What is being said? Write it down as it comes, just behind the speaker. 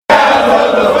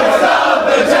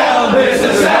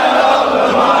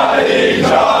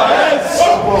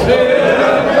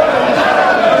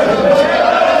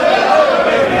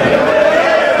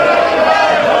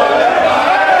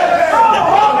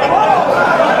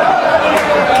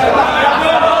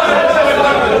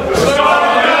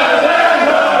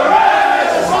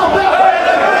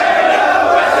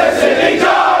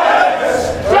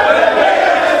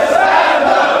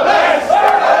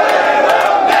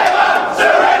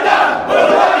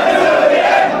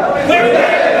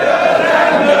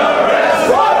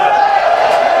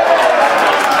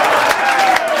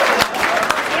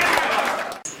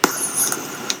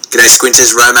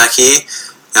Squinters Romac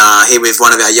here with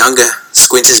one of our younger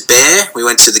Squinters, Bear. We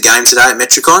went to the game today at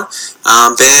Metricon.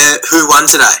 Bear, who won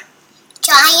today?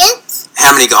 Giants.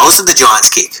 How many goals did the Giants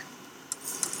kick?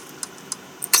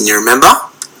 Can you remember?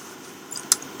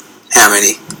 How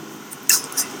many?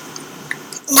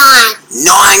 9.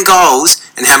 9 goals.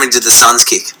 And how many did the Suns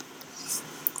kick?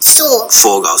 4.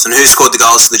 4 goals. And who scored the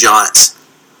goals for the Giants?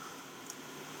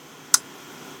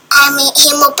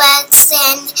 Himmelbergs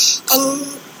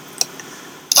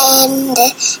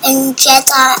and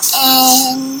Jetta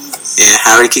and... Yeah,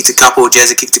 Harry kicked a couple,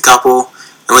 Jezza kicked a couple.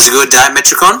 And was it a good day at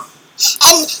Metricon?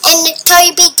 And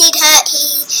Toby did hurt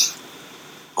his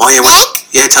leg?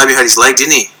 Yeah, Toby hurt his leg,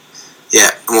 didn't he?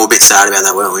 Yeah, and we were a bit sad about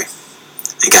that, weren't we?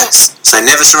 Okay, so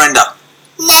never surrender.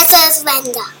 Never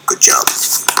surrender. Good job.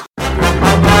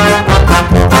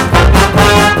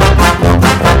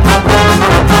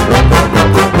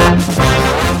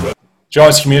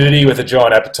 Giants community with a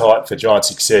giant appetite for giant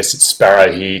success. It's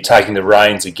Sparrow here, taking the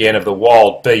reins again of the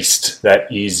wild beast that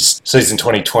is season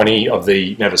 2020 of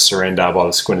the Never Surrender by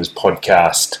the Squinters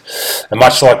podcast. And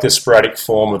much like the sporadic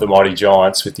form of the mighty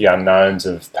Giants with the unknowns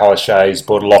of Palaszczuk's,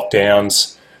 border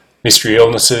lockdowns, mystery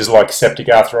illnesses like septic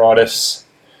arthritis,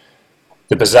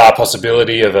 the bizarre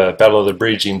possibility of a Battle of the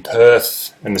Bridge in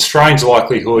Perth, and the strange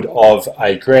likelihood of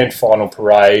a grand final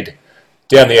parade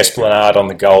down the Esplanade on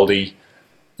the Goldie,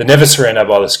 the Never Surrender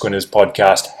by the Squinters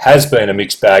podcast has been a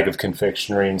mixed bag of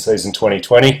confectionery in season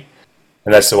 2020,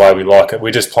 and that's the way we like it.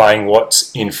 We're just playing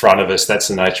what's in front of us. That's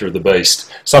the nature of the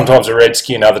beast. Sometimes a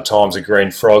redskin, other times a green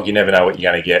frog. You never know what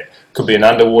you're going to get. Could be an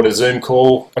underwater Zoom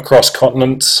call across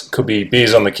continents. Could be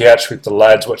beers on the couch with the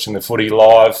lads watching the footy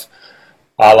live,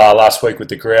 a la last week with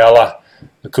the Growler.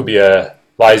 It could be a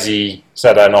lazy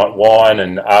Saturday night wine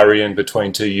and Arian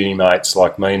between two uni mates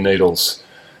like me and Needles.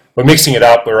 We're mixing it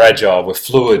up, we're agile, we're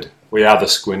fluid, we are the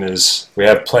Squinters. We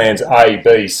have plans A,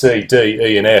 B, C, D,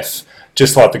 E and F,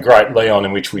 just like the great Leon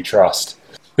in which we trust.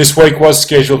 This week was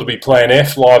scheduled to be Plan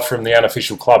F, live from the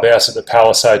unofficial clubhouse at the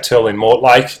Palace Hotel in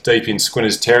Mortlake, deep in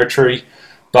Squinters territory,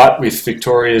 but with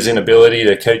Victoria's inability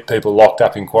to keep people locked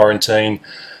up in quarantine,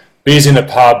 beers in a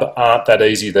pub aren't that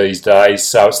easy these days,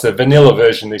 so it's the vanilla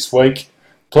version this week.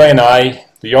 Plan A,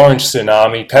 the Orange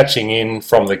Tsunami, patching in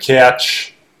from the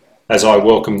couch, as I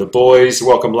welcome the boys.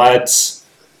 Welcome, lads.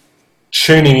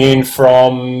 Tuning in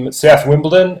from South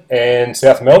Wimbledon and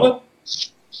South Melbourne.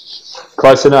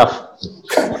 Close enough.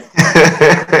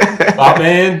 Up,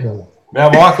 man.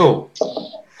 Mount Michael.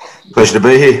 Pleasure to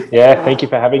be here. Yeah, thank you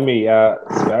for having me,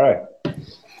 Sparrow.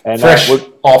 And, fresh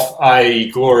off a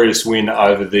glorious win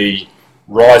over the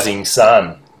rising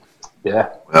sun. Yeah.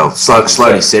 Well,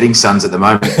 slowly setting suns at the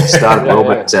moment. Started well,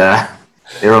 but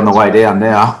they're on the way down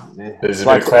now. Yeah. There's a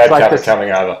bit of cloud cover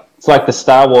coming over. It's like the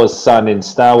Star Wars sun in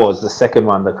Star Wars, the second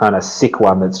one, the kind of sick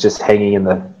one that's just hanging in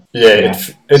the... Yeah,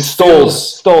 it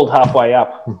stalled halfway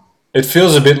up. It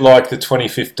feels a bit like the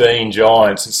 2015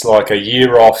 Giants. It's like a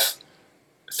year off,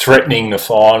 threatening the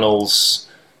finals.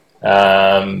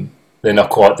 They're not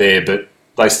quite there, but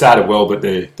they started well, but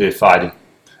they're fading.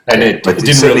 And it but it's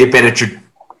didn't certainly really... a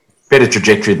better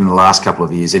trajectory than the last couple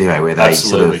of years anyway, where they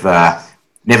Absolutely. sort of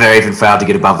never even failed to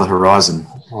get above the horizon.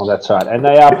 Oh, that's right. And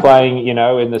they are playing,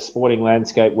 in the sporting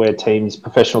landscape where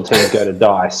professional teams go to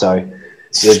die. So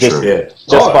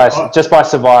just by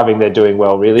surviving, they're doing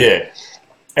well, really. Yeah.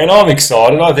 And I'm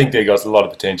excited. I think they've got a lot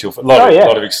of potential, for a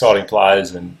lot of exciting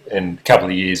players, and a couple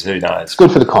of years, who knows?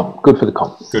 Good for the comp. And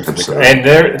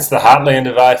it's the heartland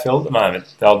of AFL at the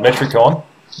moment, the old Metricon.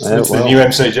 It's the new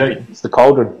MCG. It's the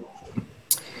cauldron.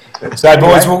 So,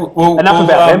 boys, we'll enough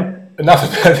about them. Enough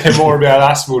about them, more about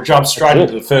us. We'll jump straight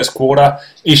into the first quarter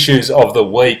issues of the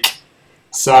week.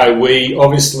 So we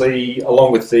obviously,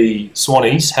 along with the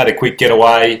Swannies, had a quick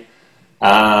getaway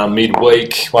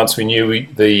midweek. Once we knew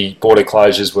the border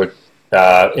closures were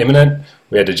imminent,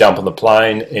 we had to jump on the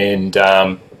plane and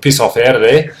piss off out of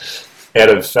there, out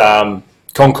of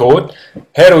Concord.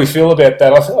 How do we feel about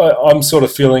that? I'm sort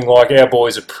of feeling like our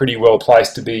boys are pretty well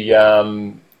placed to be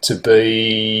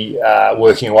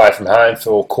working away from home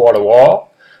for quite a while,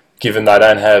 given they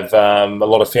don't have a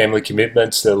lot of family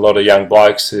commitments. There are a lot of young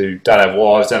blokes who don't have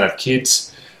wives, don't have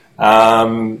kids.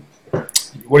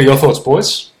 What are your thoughts,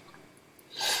 boys?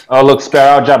 Oh, look,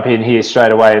 Sparrow, I'll jump in here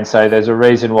straight away and say there's a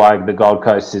reason why the Gold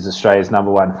Coast is Australia's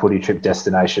 #1 footy trip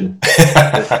destination.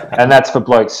 And that's for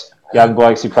young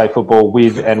blokes who play football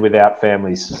with and without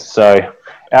families. So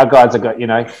our guys have got,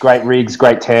 great rigs,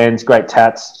 great tans, great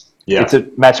tats. Yeah. It's a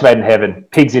match made in heaven.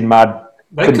 Pigs in mud.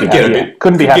 Couldn't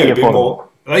be happier for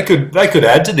them. They could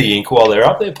add to the ink while they're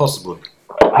up there, possibly.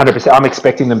 100%. I'm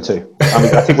expecting them to.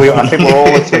 I think we're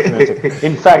all expecting them to.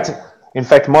 In fact, In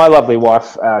fact, my lovely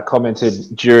wife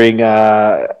commented during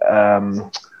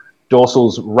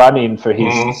Dorsal's run-in for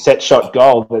his set shot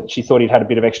goal that she thought he'd had a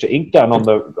bit of extra ink done on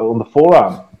the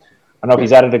forearm. I don't know if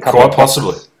he's added a couple. Quite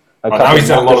possibly. I know he's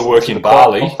done a lot of work in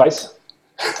Bali. Face.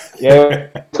 Yeah,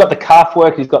 he's got the calf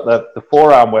work. He's got the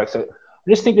forearm work. So I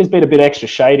just think there's been a bit extra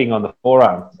shading on the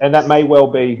forearm, and that may well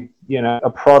be, a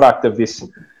product of this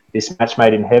match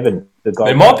made in heaven.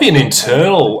 There might be an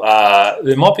internal.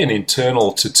 There might be an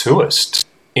internal tattooist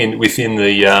within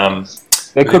the.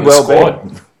 There could well be.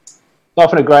 It's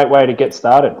often a great way to get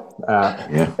started.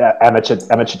 Amateur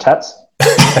tats.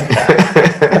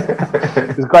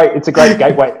 It's a great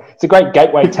gateway. It's a great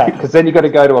gateway tat because then you've got to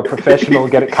go to a professional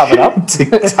and get it covered up.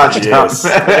 Yes.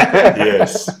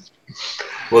 Yes.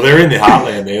 Well, they're in the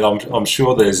heartland there. I'm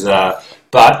sure there's,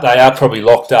 but they are probably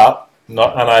locked up,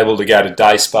 unable to go to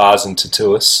day spas and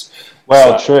tattooists.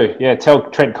 Well, true. Yeah,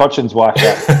 tell Trent Cotchin's wife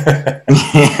that.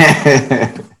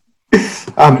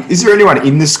 Is there anyone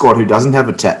in the squad who doesn't have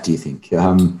a tat, do you think?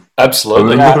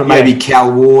 Absolutely. Maybe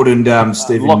Cal Ward and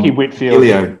Stephen Lockie Whitfield.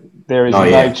 Ilio. There is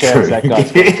no chance that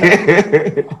guy's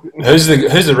Who's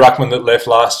the ruckman that left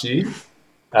last year?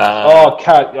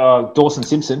 Dawson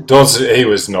Simpson. He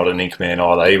was not an ink man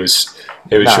either. He was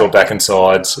short back and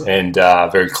sides and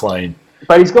very clean.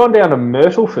 But he's gone down to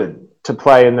Myrtleford to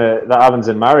play in the Ovens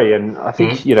and Murray, and I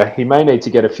think he may need to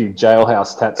get a few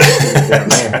jailhouse tats down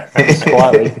there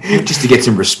quietly, just to get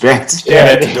some respect.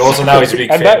 Yeah, Dawson. I know he's a big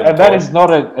fan. And that is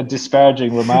not a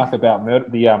disparaging remark about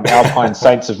the Alpine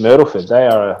Saints of Myrtleford.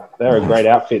 They're a great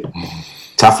outfit.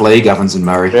 Tough league, Ovens and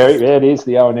Murray. It is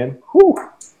the O&N.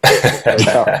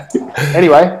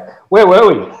 Anyway, where were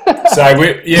we?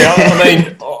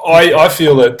 I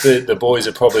feel that the boys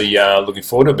are probably looking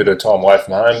forward to a bit of time away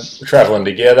from home, travelling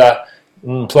together,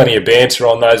 plenty of banter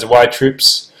on those away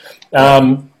trips.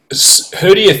 Who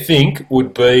do you think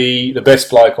would be the best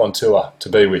bloke on tour to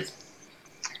be with?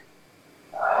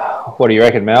 What do you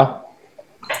reckon, Mal?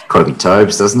 Got to be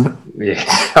Tobes, doesn't it? Yeah.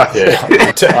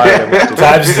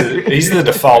 Tobes, he's the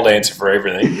default answer for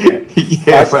everything.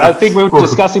 I think we were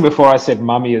discussing before. I said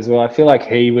Mummy as well. I feel like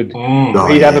he would.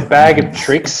 He'd have a bag of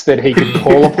tricks that he could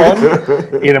call upon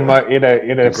in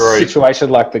a situation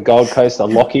like the Gold Coast, a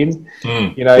lock-in.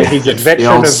 He's a veteran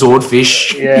the old of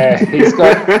swordfish. Yeah, he's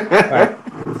got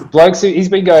blokes. He's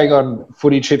been going on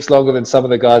footy trips longer than some of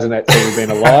the guys in that team have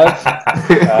been alive.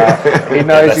 He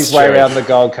knows his way around the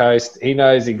Gold Coast. He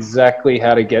knows exactly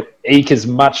how to eke as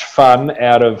much fun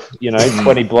out of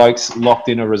 20 blokes locked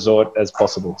in a resort as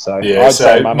possible. So I'd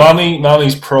say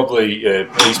Mummy's probably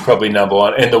he's probably number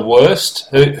one. And the worst,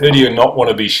 who do you not want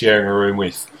to be sharing a room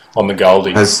with on the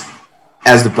Goldie? As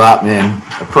the Bartman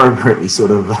appropriately sort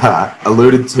of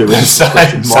alluded to,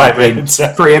 same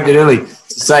preempted early.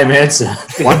 Same answer,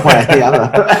 one way or the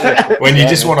other. When you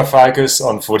just want to focus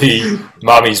on footy,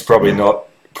 Mummy's probably not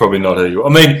who you. I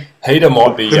mean, Heater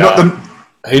might be.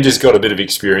 He just got a bit of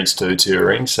experience too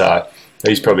touring, so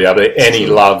he's probably up there. And he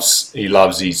loves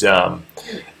his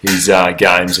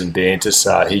games and banter,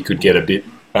 so he could get a bit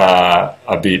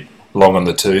long on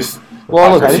the tooth.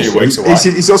 Well, a few weeks away.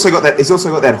 He's also got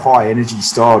that high energy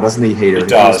style, doesn't he, Heater? He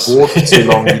does. If he's for too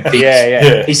long,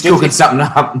 he's cooking something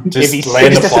up. Just if he's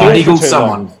land the plane. Niggle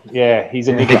someone. He's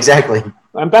a nigger. Exactly.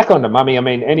 I'm back on to Mummy. I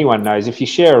mean, anyone knows if you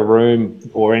share a room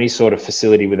or any sort of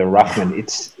facility with a ruckman,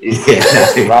 it's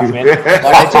rough, man.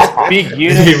 It's just big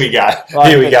units. Here we go.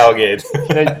 Here we go again.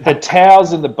 The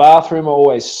towels in the bathroom are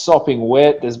always sopping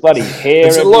wet. There's bloody hair.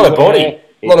 There's a lot of body.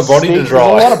 A lot of body to dry.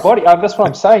 There's a lot of body. That's what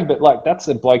I'm saying. But that's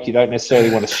a bloke you don't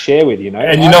necessarily want to share with, And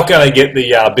you're not going to get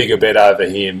the bigger bed over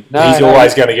him. He's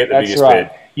always going to get the biggest bed.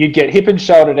 You'd get hip and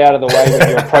shouldered out of the way when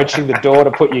you're approaching the door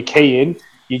to put your key in.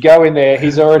 You go in there.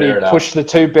 He's already pushed the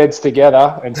two beds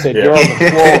together and said, "You're on the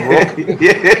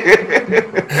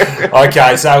floor, Rook."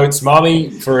 Okay, so it's Mummy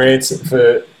for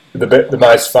the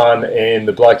most fun, and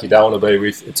the bloke you don't want to be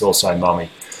with. It's also Mummy.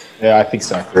 Yeah, I think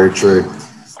so. Very true.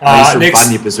 He's from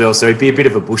Bunyip as well, so he'd be a bit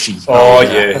of a bushy. He'd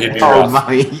be rough.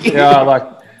 Mummy. You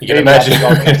can imagine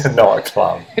a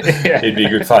nightclub. It'd be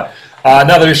good fun.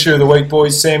 Another issue of the week,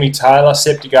 boys. Sammy Taylor,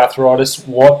 septic arthritis.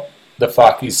 What the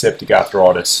fuck is septic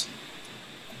arthritis?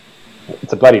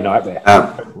 It's a bloody nightmare.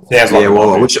 I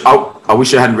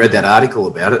wish I hadn't read that article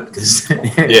about it because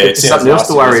it's something else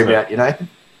to worry about, And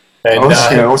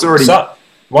I was already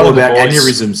all about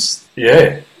aneurysms.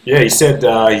 Yeah, he said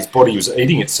his body was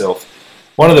eating itself.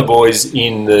 One of the boys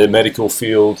in the medical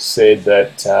field said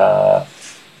that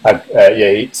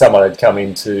someone had come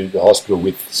into the hospital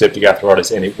with septic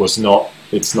arthritis, and it's not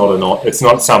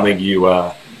something you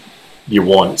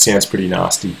want. It sounds pretty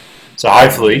nasty. So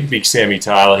hopefully, big Sammy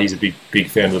Taylor, he's a big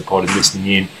fan of the pod and listening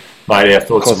in. Mate, our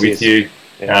thoughts are with you.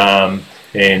 Yeah.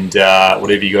 And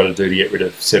whatever you got to do to get rid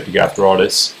of septic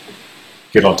arthritis,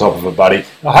 get on top of it, buddy.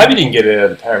 I hope you didn't get it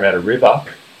out of the Parramatta River.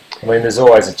 I mean, there's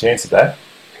always a chance of that.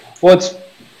 Well,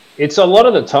 it's a lot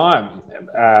of the time,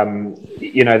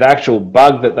 the actual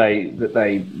bug that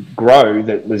they grow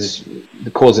that was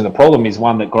causing the problem is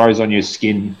one that grows on your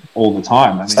skin all the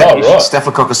time. I mean, right.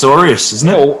 Staphylococcus aureus, isn't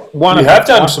it? Well, you have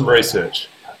done some research.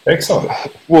 Excellent.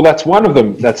 Well, that's one of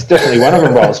them. That's definitely one of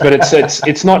them, Rolls. But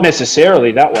it's not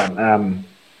necessarily that one.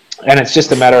 And it's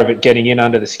just a matter of it getting in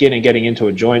under the skin and getting into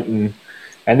a joint,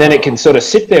 and then it can sort of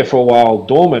sit there for a while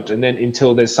dormant, and then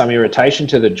until there's some irritation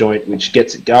to the joint, which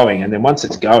gets it going. And then once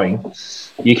it's going,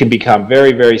 you can become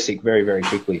very, very sick very, very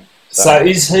quickly. So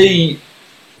is he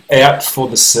out for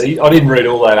the season? I didn't read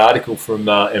all that article from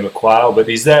Emma Quayle, but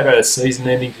is that a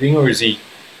season-ending thing, or is he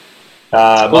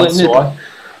months-wide?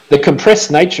 The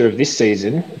compressed nature of this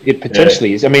season, it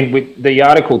potentially is. I mean, the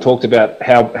article talked about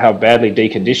how badly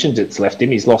deconditioned it's left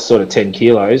him. He's lost sort of 10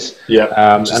 kilos. Yeah,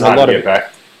 and a lot of it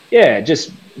back. Yeah,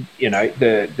 just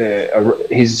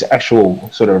his actual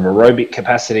sort of aerobic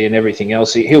capacity and everything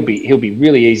else. He'll be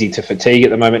really easy to fatigue at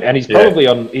the moment, and he's probably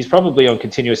on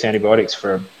continuous antibiotics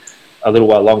for a little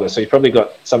while longer. So he's probably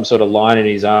got some sort of line in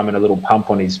his arm and a little pump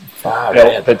on his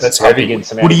belt that's heavy.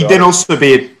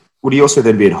 Would he also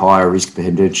then be at higher risk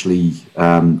potentially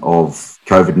of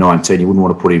COVID-19? You wouldn't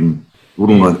want to put him.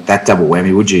 Wouldn't want that double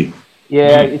whammy, would you?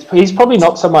 Yeah, he's probably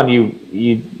not someone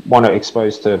you want to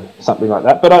expose to something like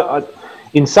that. But I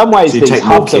in some ways, these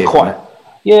hubs are quite.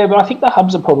 Yeah, but I think the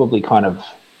hubs are probably kind of,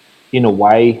 in a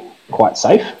way, quite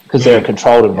safe because they're a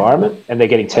controlled environment and they're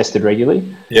getting tested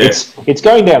regularly. Yeah. It's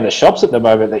going down the shops at the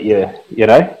moment that you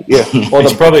know. Yeah. Or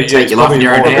the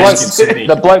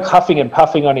bloke huffing and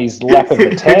puffing on his lap of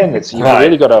the tan that's you've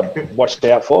really got to watch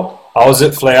out for. I was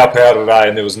at Flower Power today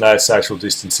and there was no social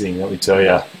distancing, let me tell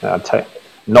you.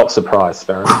 Not surprised,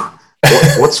 Sparrow.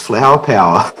 What's Flower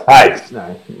Power? Hey,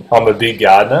 I'm a big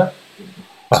gardener.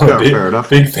 I'm a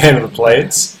big fan of the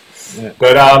plants. Yeah.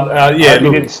 But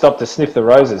you didn't stop to sniff the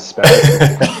roses, Sparrow.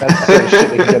 That's the sort of shit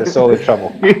that can get us all in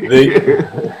trouble.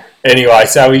 Anyway,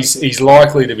 so he's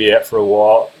likely to be out for a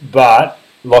while, but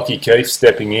Lockie Keefe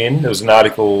stepping in. There was an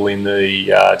article in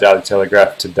the Daily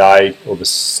Telegraph today, or the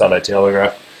Sunday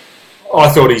Telegraph. I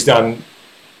thought he's done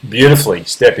beautifully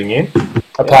stepping in,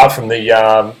 apart from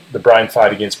the brain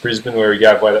fade against Brisbane where he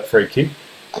gave away that free kick.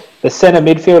 The centre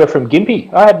midfielder from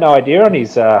Gympie. I had no idea on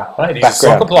his background. He's a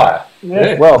soccer player.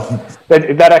 Yeah. Well,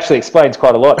 that actually explains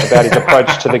quite a lot about his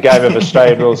approach to the game of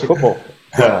Australian rules football.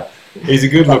 He's a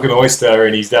good-looking oyster,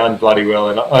 and he's done bloody well.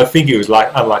 And I think he was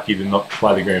unlucky to not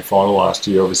play the grand final last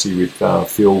year, obviously with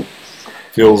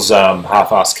Phil's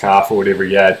half-assed calf or whatever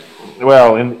he had.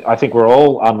 Well, and I think we're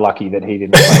all unlucky that he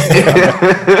didn't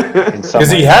play. Because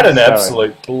he had an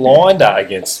absolute blinder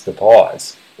against the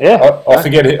Pies. Yeah, I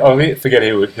forget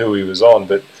who he was on,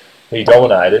 but he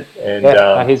dominated.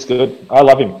 And he's good. I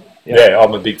love him. Yeah,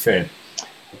 I'm a big fan.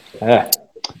 Yeah.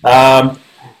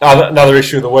 Another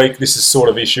issue of the week. This is sort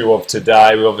of issue of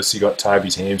today. We obviously got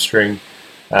Toby's hamstring.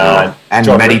 And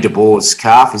Matty de Boer's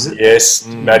calf, is it? Yes,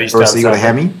 Matty's done something. He got a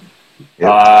hammy?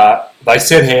 Yep. They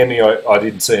said hammy. I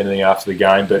didn't see anything after the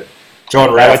game, but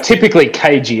John Ralph... They were typically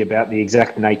cagey about the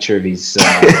exact nature of his...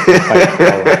 Yeah.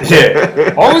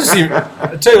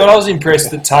 I tell you what, I was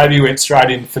impressed that Toby went straight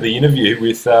in for the interview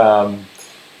with the...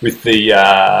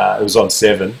 it was on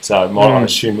 7, so I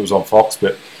assume it was on Fox,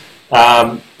 but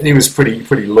he was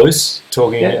pretty loose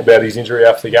talking about his injury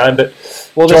after the game. But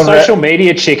the social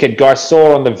media chick, I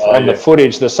saw on the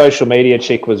footage, the social media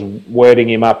chick was wording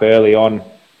him up early on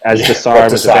as the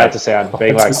siren was about to sound,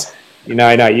 being like, you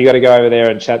got to go over there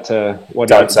and chat to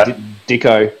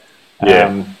Dicko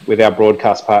with our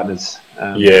broadcast partners.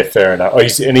 Fair enough.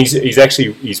 He's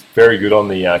very good on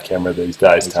the camera these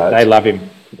days. They love him.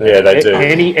 Yeah, they do.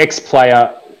 Any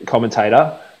ex-player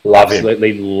commentator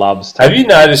absolutely loves Toby. Have you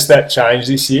noticed that change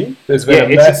this year? There's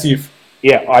been a massive,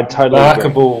 I totally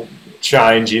remarkable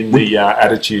change in the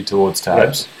attitude towards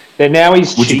Tabs. Now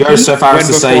he's Would you go so far as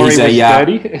to say he's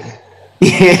a...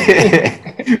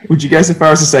 Would you go so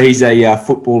far as to say he's a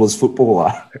footballer's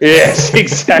footballer? Yes,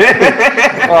 exactly.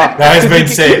 That has been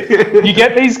said. You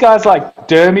get these guys like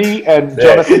Dermy and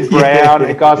Jonathan Brown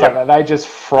and guys like that. They just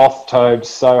froth Tobes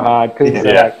so hard because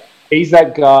he's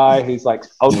that guy who's like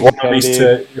ultra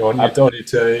competitive, on your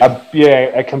team.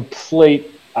 A complete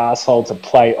asshole to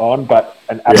play on, but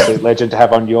an absolute legend to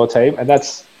have on your team. And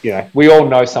that's we all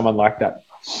know someone like that.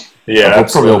 Yeah,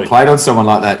 we've probably all played on someone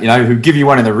like that, who'd give you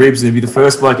one in the ribs and be the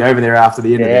first bloke over there after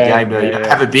the end of the game to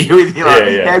have a beer with you.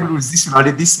 How good was this one? I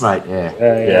did this, mate.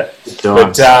 Yeah.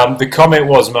 But the comment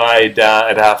was made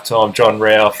at halftime, John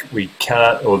Ralph,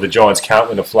 the Giants can't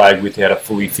win a flag without a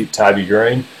fully fit Toby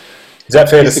Green. Is that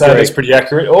fair to say? That's pretty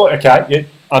accurate? Oh, okay. Yeah.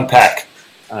 Unpack.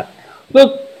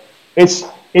 Look, it's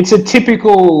a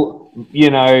typical,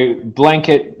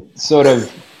 blanket sort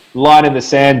of line in the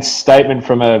sand statement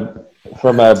from a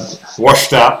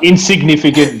washed up,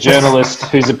 insignificant journalist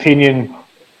whose opinion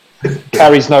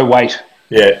carries no weight.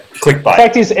 Yeah, clickbait. The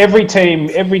fact is, every team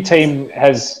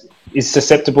is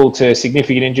susceptible to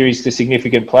significant injuries to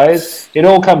significant players. It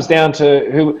all comes down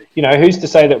to who's to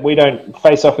say that we don't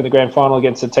face off in the grand final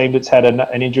against a team that's had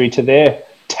an injury to their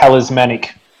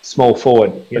talismanic small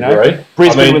forward. Agree.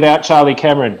 Brisbane without Charlie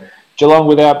Cameron, Geelong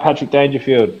without Patrick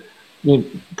Dangerfield,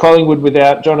 Collingwood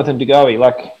without Jonathan De Goey.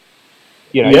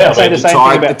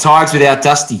 The Tigers without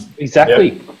Dusty.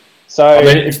 Exactly. Yep. So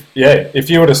if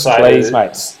you were to say, please,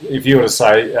 mate. If you were to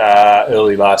say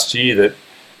early last year that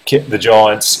the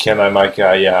Giants can they make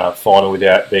a final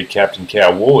without their captain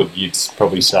Cal Ward, you'd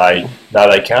probably say no,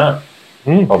 they can't.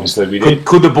 Obviously, we did.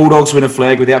 Could the Bulldogs win a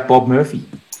flag without Bob Murphy?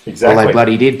 Exactly. Well, they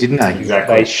bloody did, didn't they?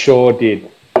 Exactly. They sure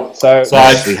did. So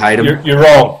we hate them. You're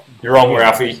wrong. You're wrong,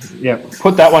 Ralphie. Yeah,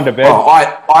 put that one to bed. Oh,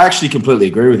 I actually completely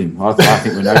agree with him. I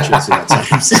think we're no chance of that team.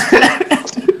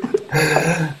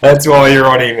 That's why you're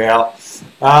on him now.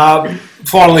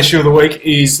 Final issue of the week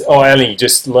is, I only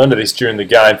just learned of this during the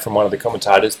game from one of the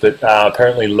commentators, but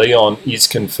apparently Leon is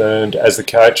confirmed as the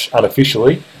coach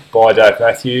unofficially by Dave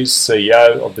Matthews,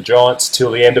 CEO of the Giants,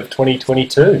 till the end of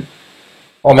 2022.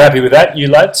 I'm happy with that. You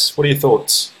lads, what are your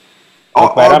thoughts?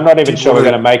 I'm not even sure we're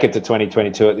going to make it to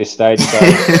 2022 at this stage. So,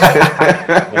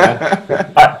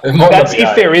 that's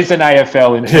if there is an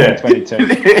AFL in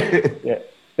 2022. Yeah.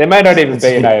 There may not even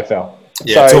be an AFL.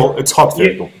 Yeah, so it's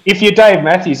hypothetical. If you're Dave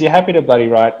Matthews, you're happy to bloody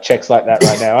write checks like that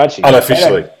right now, aren't you?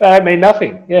 Unofficially. They don't mean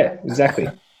nothing. Yeah, exactly.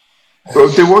 Well,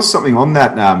 there was something on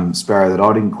that, Sparrow, that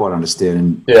I didn't quite understand,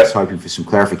 and I was hoping for some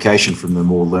clarification from the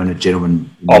more learned gentleman.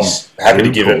 I'm happy to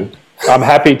give it. I'm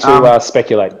happy to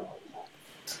speculate.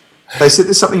 They said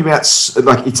there's something about,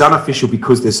 it's unofficial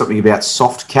because there's something about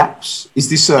soft caps. Is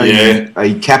this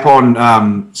a cap on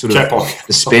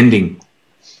the spending?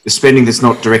 The spending that's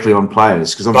not directly on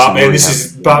players? This is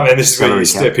where you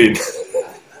step in.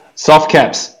 Soft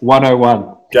caps,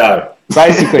 101. Go.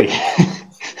 Basically,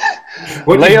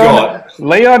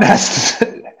 Leon has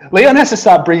to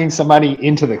start bringing some money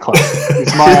into the club.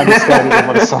 It's my understanding of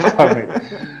what a soft cap means.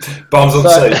 Bums on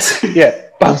seats. Yeah.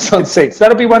 Bumps on seats.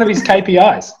 That'll be one of his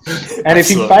KPIs. And if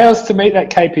he fails to meet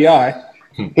that KPI,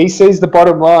 he sees the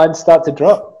bottom line start to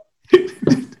drop.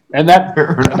 And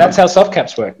that's how soft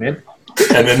caps work, man.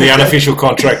 And then the unofficial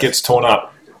contract gets torn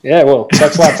up. Yeah, well,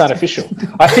 that's why it's unofficial.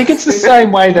 I think it's the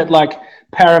same way that,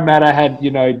 Parramatta had,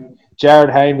 Jared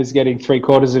Hayne was getting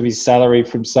 3/4 of his salary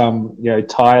from some,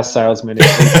 tyre salesman in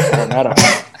Parramatta.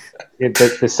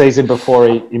 The season before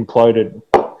he imploded,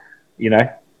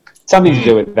 something to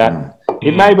do with that.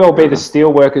 It may well be the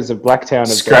steel workers of Blacktown.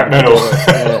 Scrap metal.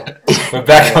 We're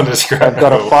back onto scrap metal. I've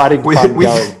got a fighting fund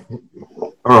going.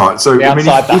 All right, so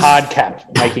outside the hard cap,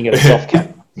 making it a soft cap.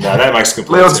 No, that makes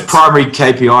complete Leon's sense. primary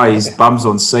KPI is bums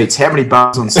on seats. How many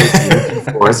bums on seats are you looking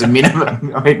for as a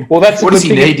minimum? I mean, what does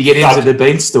he need to get into the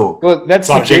beanstalk? Well, that's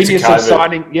the genius of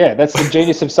signing. Yeah, that's the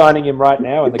genius of signing him right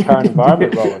now in the current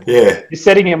environment, Roland. Yeah, you're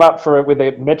setting him up with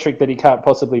a metric that he can't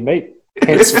possibly meet.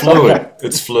 It's fluid.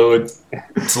 It's fluid.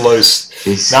 It's loose.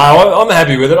 No, I'm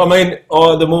happy with it. I mean,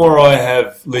 the more I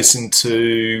have listened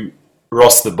to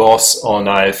Ross the Boss on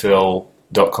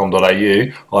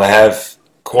AFL.com.au, I have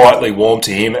quietly warmed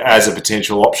to him as a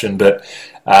potential option. But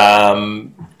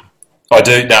I'm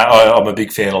a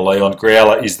big fan of Leon.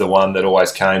 Growler is the one that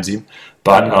always canes him.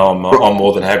 But I'm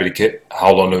more than happy to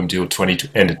hold on to him till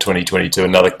end of 2022,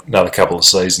 another couple of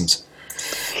seasons.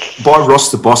 By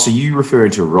Ross the Boss, are you referring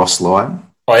to Ross Lyon?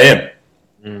 I am.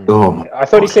 Oh, I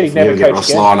thought he said he'd never coach Ross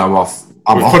again. Lyon, I'm off.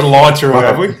 We've put a line through him,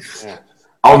 have we? Yeah.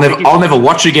 I'll never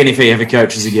watch again if he ever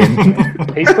coaches again.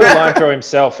 He's put a line through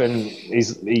himself, and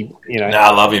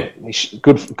I love him. He's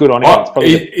good on him.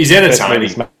 He's entertaining.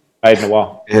 He's made in a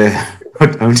while. Yeah,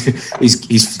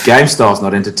 his game style's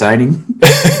not entertaining.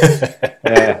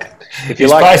 Yeah. If you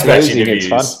like losing, it's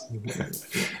fun.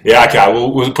 Yeah, okay.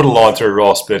 We'll put a line through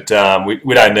Ross, but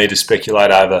we don't need to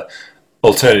speculate over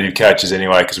alternative coaches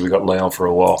anyway because we've got Leon for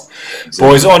a while. Exactly.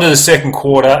 Boys, on to the second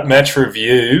quarter match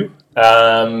review.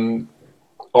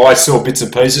 I saw bits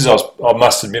and pieces. I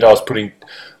must admit I was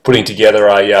putting together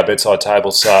a bedside table,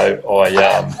 so I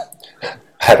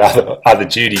had other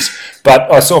duties.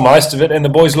 But I saw most of it, and the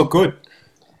boys looked good.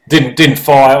 Didn't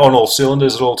fire on all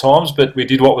cylinders at all times, but we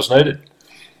did what was needed.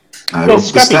 The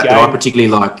stat that I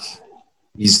particularly like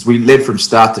is we led from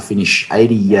start to finish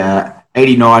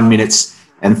 89 minutes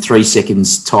and 3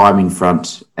 seconds time in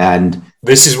front. And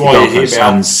this is why you hear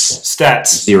about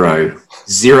stats.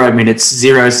 0 minutes,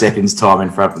 0 seconds time in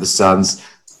front for the Suns.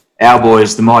 Our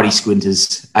boys, the mighty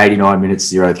Squinters, 89 minutes,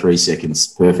 3 seconds.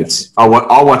 Perfect.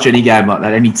 I'll watch any game like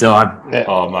that any time. Yeah.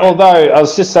 Oh, mate. Although I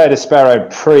was just saying to Sparrow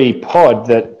pre-pod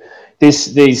that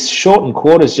these shortened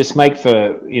quarters just make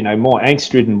for more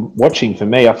angst-ridden watching for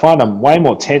me. I find them way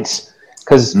more tense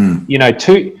because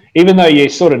even though you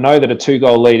sort of know that a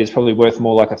 2-goal lead is probably worth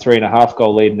more like a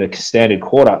 3.5-goal lead in a standard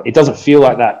quarter, it doesn't feel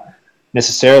like that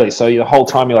necessarily. So the whole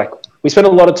time you're like, we spent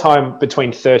a lot of time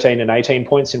between 13 and 18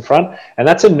 points in front, and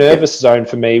that's a nervous zone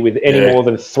for me with any more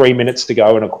than 3 minutes to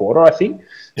go in a quarter, I think.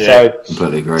 Yeah, so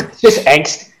completely agree. It's just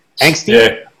angsty.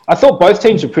 Yeah. I thought both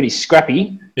teams were pretty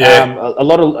scrappy. Yeah. A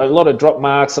lot of drop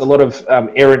marks, a lot of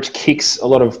errant kicks, a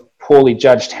lot of poorly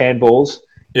judged handballs.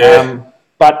 Yeah.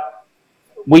 But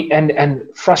we and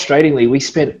frustratingly, we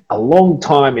spent a long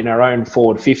time in our own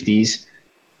forward 50s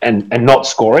and not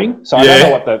scoring. So I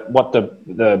don't know what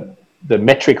the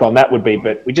metric on that would be,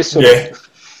 but we just sort of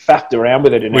faffed around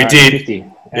with it in our 50.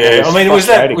 Yeah, I mean, was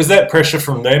that pressure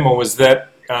from them, or was that?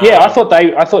 I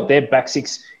thought their back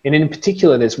six, and in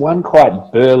particular, there's one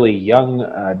quite burly young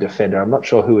defender. I'm not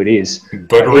sure who it is.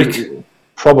 Buderick?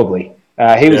 Probably.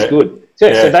 He was good.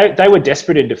 So they were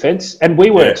desperate in defence, and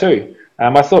we were too.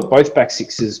 I thought both back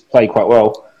sixes played quite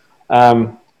well.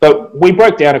 But we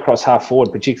broke down across half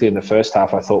forward, particularly in the first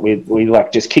half. I thought we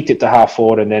just kicked it to half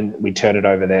forward and then we turned it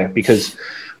over there because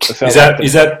is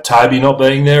that Toby not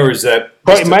being there, or is that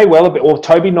it may well have been, or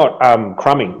Toby not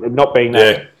crumbing, not being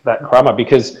that crummer,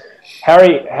 because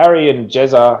Harry and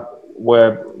Jezza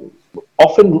were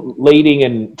often leading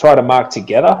and trying to mark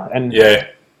together, and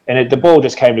the ball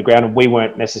just came to ground and we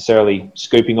weren't necessarily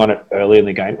scooping on it early in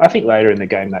the game. I think later in the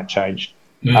game that changed.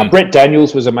 Brett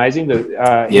Daniels was amazing.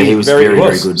 He was very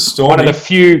good. Stormy. One of the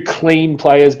few clean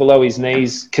players below his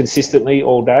knees consistently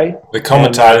all day. The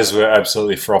commentators were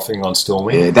absolutely frothing on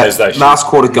Stormy. Yeah, that last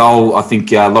quarter goal, I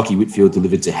think Lockie Whitfield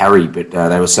delivered to Harry, but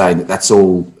they were saying that's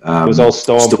all. It was all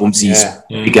Stormzy's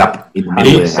pick up in the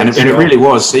middle there, and it really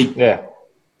was.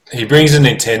 He brings an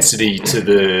intensity to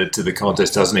the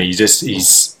contest, doesn't he?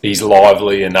 He's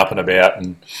lively and up and about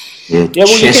and.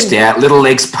 Chest out, little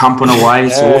legs pumping away.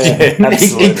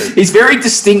 He's very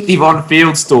distinctive on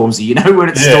field, Stormzy. You know when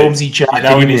it's Stormzy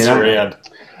charging when he's around.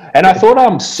 And I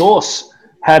thought Sauce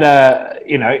had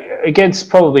against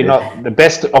probably not the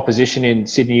best opposition in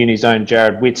Sydney Uni's own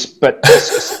Jared Witts, but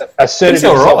asserted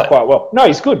himself quite well. No,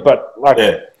 he's good, but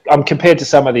compared to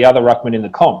some of the other ruckmen in the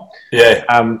comp. Yeah.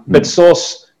 But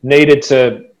Sauce needed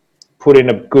to put in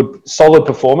a good, solid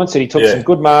performance, and he took some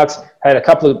good marks, had a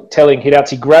couple of telling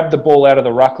hit-outs. He grabbed the ball out of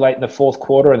the ruck late in the fourth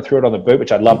quarter and threw it on the boot,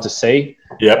 which I'd love to see.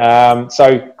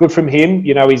 So good from him.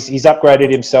 He's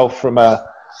upgraded himself from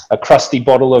a crusty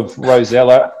bottle of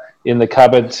Rosella in the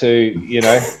cupboard to,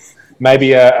 maybe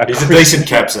he's a decent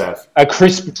capsaf. A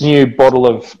crisp new bottle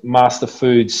of Master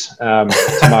Foods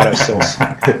tomato sauce.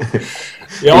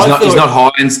 He's not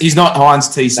Heinz. He's not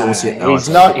Heinz tea sauce yet. Though, he's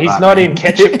not in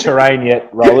ketchup terrain yet,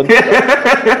 Roland.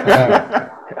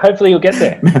 Hopefully you'll get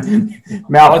there.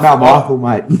 Mal Michael,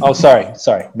 mate. Oh, sorry,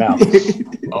 Mal.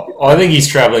 I think he's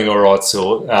travelling all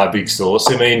right, big Sauce.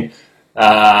 I mean,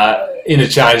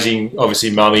 interchanging,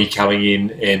 obviously, Mummy coming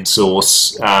in and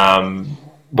Sauce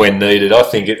when needed. I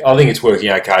think it's working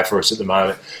okay for us at the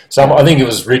moment. So I think it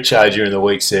was Richo during the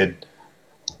week said,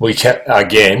 we can't,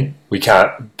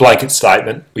 blanket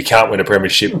statement, we can't win a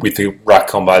premiership with the ruck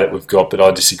combo that we've got, but I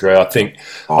disagree. I think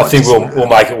we'll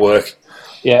make it work.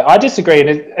 Yeah, I disagree.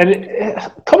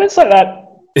 And comments like that,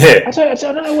 I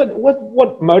don't know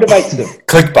what motivates them.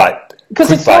 Clickbait. Because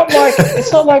it's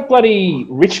not like bloody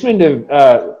Richmond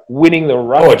winning the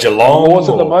ruck awards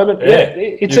at the moment.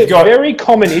 It's a very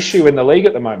common issue in the league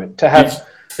at the moment to have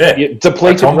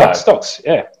depleted ruck stocks.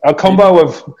 Yeah, a combo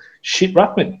of shit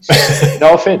ruckman.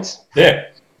 No offence. Yeah.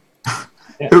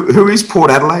 Who is Port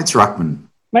Adelaide's ruckman?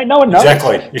 Mate, no one knows.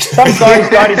 Exactly. Some guy's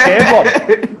got his hair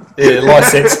blocked.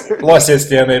 Lysette's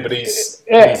down there, but he's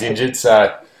injured.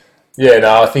 So,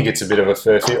 I think it's a bit of a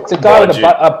fair field. It's a guy with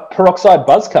a peroxide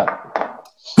buzz cut.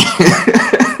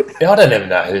 I don't even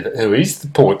know who is the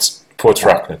Port's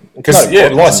ruckman. Because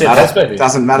Lyset has been.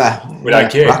 Doesn't matter. We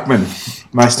don't care. Ruckman.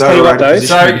 Most overrated.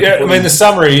 So the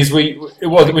summary is we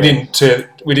didn't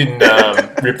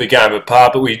rip the game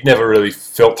apart, but we never really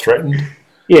felt threatened.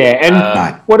 Yeah,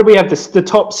 and what do we have? The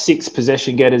top 6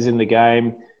 possession getters in the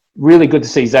game. really good to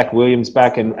see Zach Williams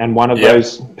back and one of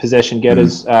those possession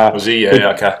getters. Was he? Yeah,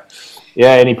 okay.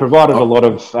 Yeah, and he provided a lot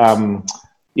of,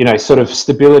 sort of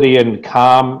stability and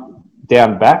calm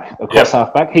down back, across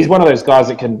half back. He's one of those guys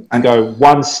that can go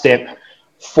one step,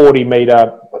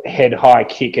 40-metre head-high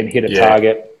kick and hit a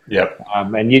target. Yep.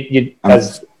 And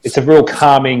it's a real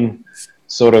calming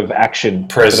sort of action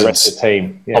presence for the rest of the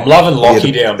team. Yeah. I'm loving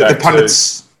Lockie down back the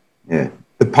pundits, too. Yeah,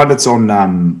 the pundits on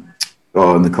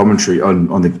the commentary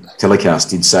on the telecast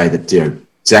did say that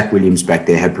Zach Williams back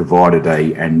there had provided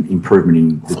an improvement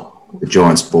in the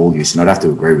Giants' ball use, and I'd have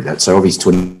to agree with that. So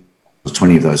obviously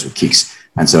 20 of those were kicks,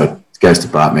 and so it goes to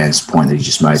Bartman's point that he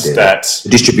just made there. Stats. The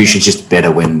distribution's just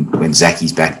better when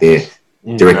Zachy's back there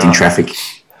directing traffic.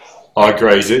 I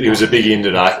agree. It was a big in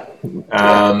today.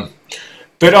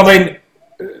 But, I mean,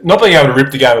 not being able to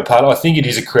rip the game apart, I think it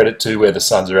is a credit to where the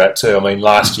Suns are at too. I mean,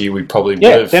 last year we probably would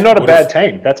have... they're not a bad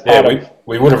team. That's part of it.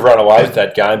 We would have run away with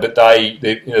that game, but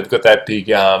they've got that big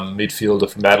midfielder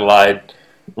from Adelaide.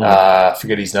 I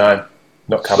forget his name.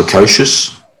 Not coming.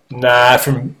 Precocious? Nah,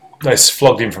 they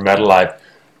flogged him from Adelaide.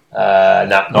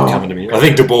 Not coming to me. I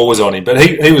think De Boer was on him, but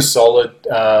he was solid.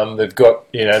 They've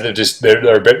got,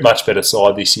 they're a much better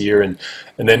side this year, and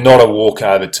they're not a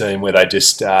walkover team where they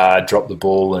just drop the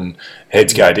ball and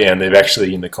heads go down. They're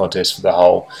actually in the contest for the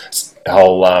whole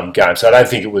game. So I don't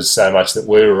think it was so much that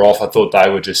we were off. I thought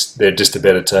they're just a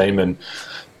better team, and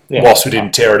whilst we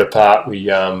didn't tear it apart, we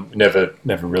never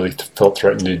really felt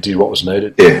threatened to do what was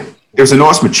needed. Yeah. It was a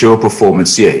nice, mature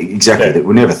performance. Yeah, exactly. Yeah. That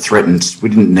we never threatened. We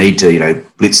didn't need to,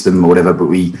 blitz them or whatever. But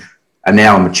we are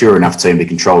now a mature enough team to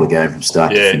control the game from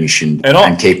start to finish and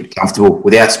keep it comfortable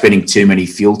without spending too many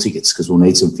fuel tickets, because we'll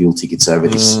need some fuel tickets over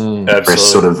this press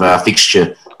sort of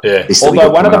fixture. Yeah. Although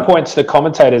one of the points the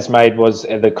commentators made was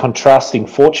the contrasting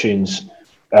fortunes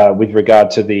with regard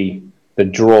to the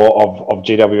draw of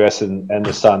GWS and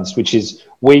the Suns, which is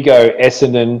we go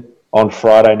Essendon on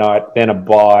Friday night, then a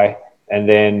bye. And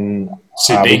then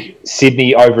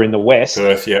Sydney over in the west.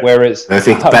 Perth, yeah. Whereas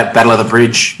perfect Battle of the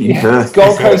Bridge in Perth.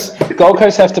 Gold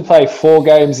Coast have to play 4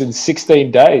 games in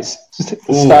 16 days,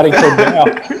 starting from now.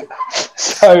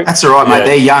 So that's all right, mate.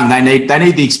 They're young. They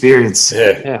need the experience.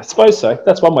 Yeah, I suppose so.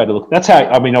 That's one way to look. That's how.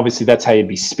 I mean, obviously, that's how you'd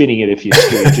be spinning it if you're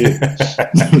Stewie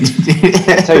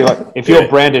G. I tell you what, if you're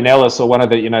Brandon Ellis or one of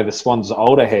the Swans'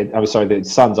 older head, the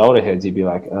Suns' older heads, you'd be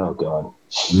like, oh god.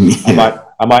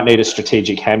 I might need a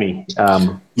strategic hammy.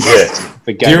 Do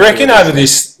you reckon over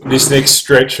this next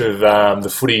stretch of the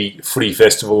footy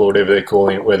festival or whatever they're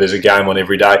calling it, where there's a game on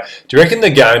every day, do you reckon the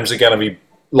games are going to be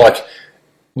like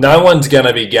no one's going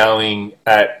to be going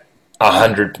at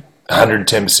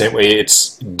 110% where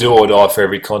it's do or die for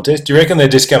every contest? Do you reckon they're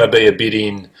just going to be a bit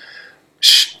in?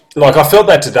 Like I felt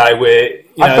that today, where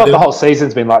I felt the whole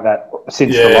season's been like that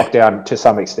since the lockdown to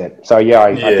some extent. So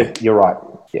I think you're right.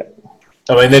 Yeah.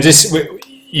 I mean, they're just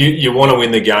you want to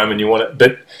win the game and you want it,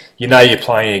 but you're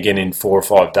playing again in 4 or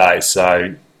 5 days,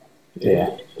 so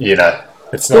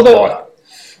it's not like.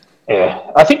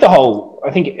 Yeah, I think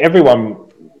everyone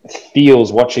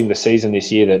feels watching the season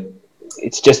this year that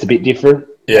it's just a bit different.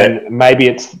 Yeah. And maybe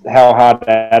it's how hard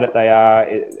at it they are.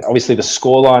 Obviously, the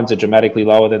score lines are dramatically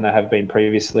lower than they have been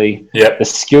previously. Yeah. The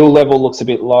skill level looks a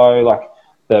bit low.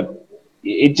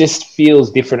 It just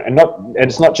feels different, and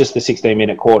it's not just the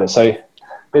 16-minute quarter. So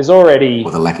there's already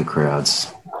the lack of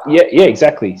crowds. Yeah,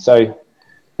 exactly. So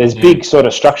there's big sort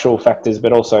of structural factors,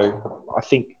 but also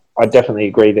I definitely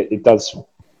agree that it does.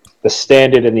 The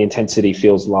standard and the intensity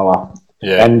feels lower.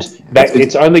 Yeah. And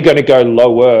it's only going to go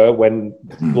lower when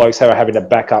blokes are having to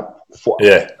back up 4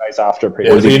 days after a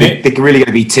period. They're really going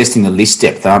to be testing the list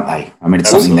depth, aren't they? I mean,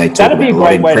 it's something they talk about a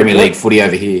lot in Premier League footy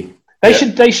over here.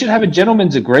 They should have a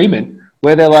gentleman's agreement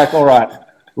where they're like, all right,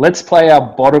 let's play our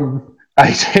bottom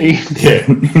 18. Yeah.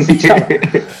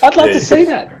 I'd love to see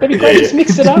that. That'd be great. Just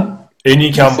mix it up. In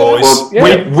you come, boys.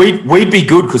 Well, we'd be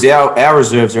good because our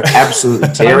reserves are absolutely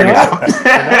tearing it up.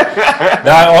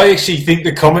 No, I actually think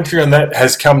the commentary on that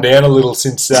has come down a little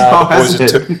since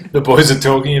the boys are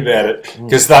talking about it,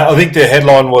 because I think the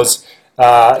headline was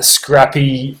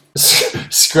scrappy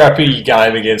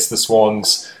game against the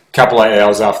Swans a couple of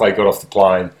hours after they got off the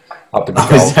plane up in the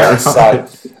Gold Coast. So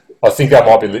I think that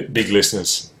might be big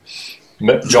listeners.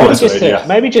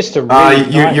 Maybe just to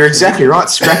you're exactly right.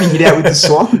 Scrapping it out with the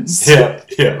Swans.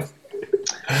 Yeah.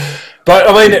 But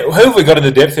I mean, who have we got in the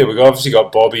depth there? We've obviously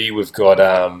got Bobby. We've got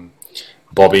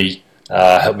Bobby.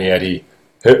 Help me out here.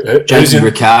 Jakey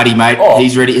Riccardi, mate.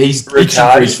 He's ready. He's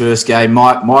itching for his first game.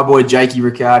 My boy Jakey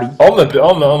Riccardi. I'm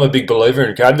a big believer in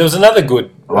Riccardi. There was another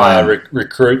good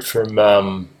recruit from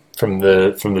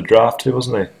the draft too,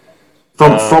 wasn't there?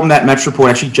 From that match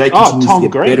report, actually, Jake continues to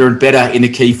get better and better in the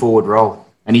key forward role.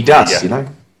 And he does, you know.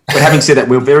 But having said that,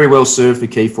 we're very well served for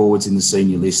key forwards in the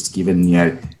senior list, given, you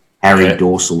know, Harry,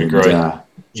 Dorsal and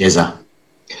Jezza.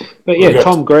 But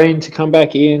Tom Green to come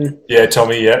back in. Yeah,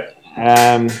 Tommy,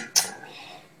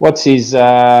 what's his...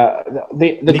 the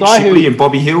Nick guy Shipley and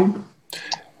Bobby Hill?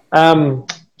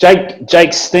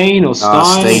 Jake Steen or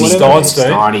Stein.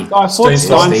 Stein. I thought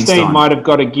Stein might have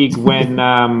got a gig when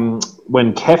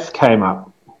Kef came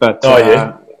up, but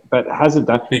but hasn't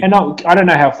done. And I don't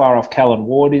know how far off Callan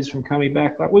Ward is from coming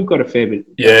back. Like we've got a fair bit.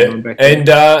 And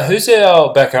who's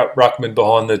our backup ruckman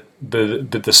behind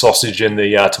the sausage and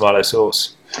the tomato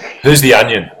sauce? Who's the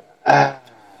onion?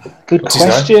 Good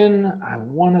question. I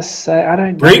want to say I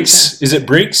don't. Briggs? Is it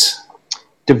Briggs?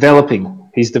 Developing.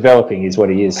 He's developing, is what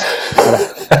he is.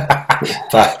 Based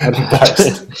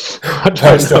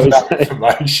on that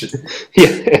information.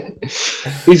 Yeah,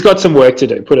 he's got some work to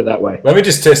do. Put it that way. Let me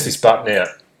just test this button out.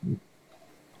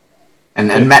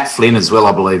 And Matt Flynn as well,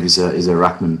 I believe, is a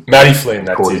ruckman. Matty Flynn,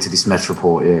 that's according to this match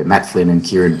report. Yeah, Matt Flynn and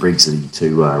Kieran Briggs are the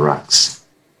two rucks.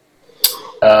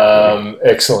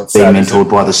 Excellent. Being mentored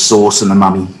by the Sauce and the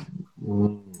Mummy.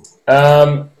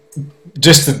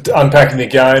 Just unpacking the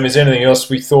game, is there anything else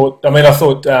we thought? I mean, I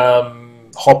thought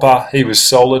Hopper, he was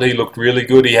solid. He looked really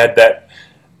good. He had that.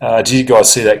 Did you guys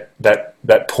see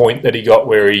that point that he got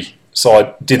where he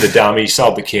did the dummy,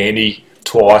 sold the candy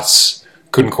twice,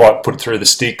 couldn't quite put it through the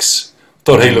sticks?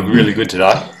 Thought he looked really good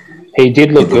today. He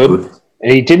did look good.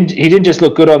 He didn't just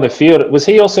look good on the field. Was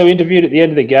he also interviewed at the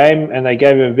end of the game and they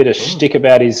gave him a bit of shtick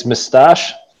about his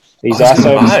moustache, his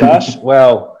arso moustache?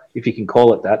 Well, if you can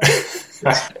call it that.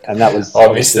 And that was...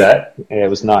 I missed that. Yeah, it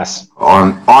was nice.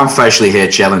 I'm facially hair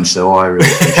challenged, so I really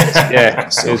appreciate it. Yeah,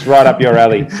 it was right up your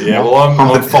alley. Yeah, well, I'm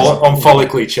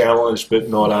follically challenged, but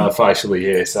not facially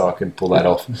hair, so I can pull that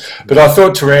off. But I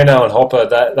thought Taranto and Hopper,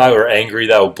 they were angry,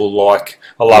 they were bull-like.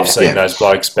 I love seeing those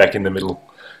blokes back in the middle.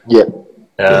 Yeah.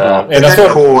 And I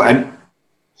thought... core, and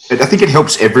I think it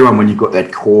helps everyone when you've got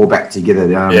that core back together.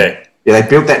 Yeah, they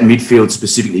built that midfield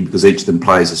specifically because each of them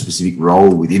plays a specific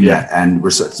role within that, and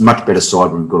it's a much better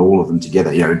side when we've got all of them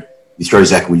together. You know, you throw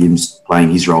Zach Williams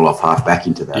playing his role off half back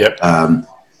into that. Yep.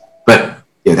 But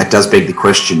yeah, that does beg the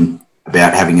question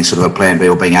about having a sort of a plan B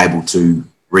or being able to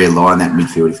realign that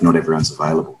midfield if not everyone's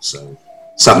available. So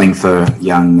something for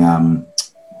young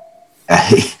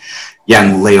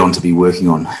Leon to be working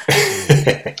on.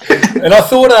 And I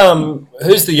thought,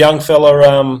 who's the young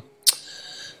fella?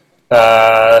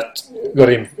 Got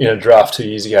him in a draft 2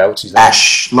 years ago. What's his name?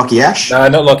 Lockie Ash? No,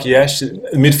 not Lockie Ash.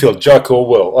 Midfield, Joe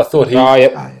Caldwell. I thought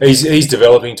he's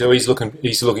developing too. He's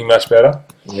looking much better.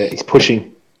 Yeah, he's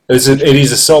pushing. It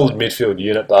is a solid midfield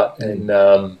unit, but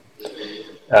I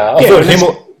thought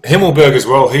Himmelberg as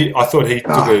well. I thought he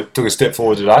took a step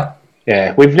forward today.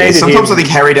 Yeah, we've needed sometimes him. I think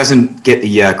Harry doesn't get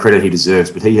the credit he deserves,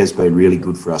 but he has been really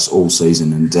good for us all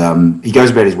season, and he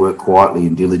goes about his work quietly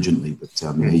and diligently. But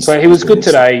so he was good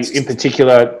today, in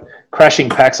particular, crashing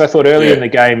packs. I thought earlier in the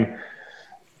game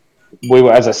we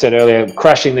were, as I said earlier,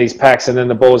 crashing these packs, and then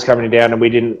the ball was coming down, and we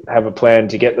didn't have a plan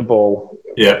to get the ball.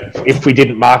 Yeah. If we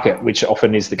didn't mark it, which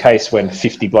often is the case when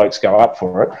 50 blokes go up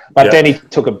for it, but then he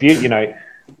took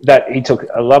he took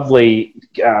a lovely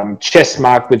chest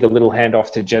mark with a little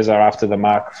handoff to Jezza after the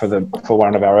mark for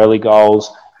one of our early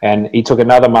goals, and he took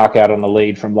another mark out on the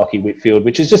lead from Lockie Whitfield,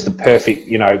 which is just the perfect,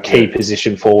 key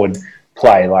position forward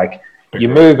play. Like you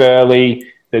move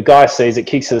early, the guy sees it,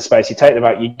 kicks to the space, you take them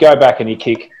out, you go back and you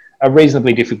kick a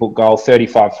reasonably difficult goal,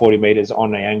 35, 40 metres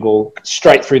on the angle,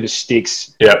 straight through the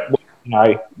sticks. Yeah.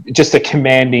 Just a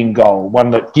commanding goal,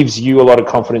 one that gives you a lot of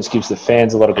confidence, gives the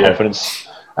fans a lot of confidence.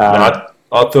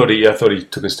 I thought he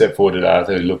took a step forward today. I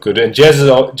thought he looked good. And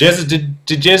Jezza did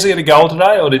Jezza get a goal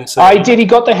today, or didn't see? He did. He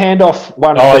got the handoff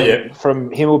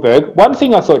from Himmelberg. One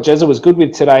thing I thought Jezza was good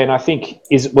with today, and I think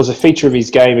was a feature of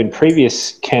his game in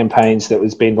previous campaigns that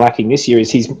has been lacking this year, is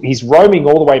he's roaming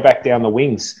all the way back down the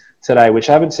wings today, which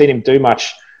I haven't seen him do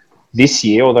much this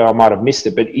year, although I might have missed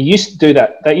it. But he used to do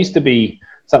that. That used to be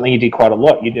something he did quite a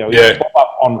lot. He'd pop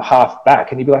up on half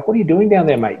back, and he'd be like, "What are you doing down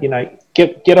there, mate?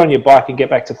 Get on your bike and get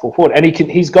back to full forward." And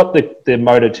he's got the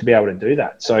motor to be able to do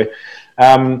that. So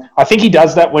I think he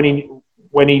does that when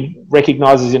he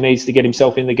recognises he needs to get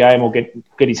himself in the game or get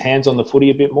his hands on the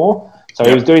footy a bit more. So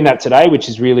he was doing that today, which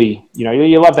is really,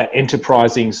 you love that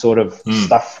enterprising sort of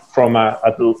stuff from a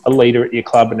leader at your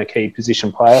club and a key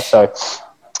position player. So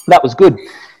that was good.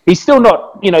 He's still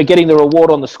not, getting the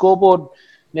reward on the scoreboard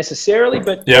necessarily,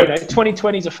 but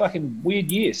 2020 is a fucking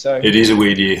weird year. So it is a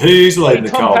weird year. Who's leading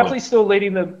the Coleman? Tom Papley's still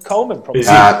leading the Coleman, probably.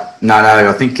 No.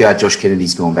 I think Josh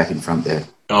Kennedy's gone back in front there.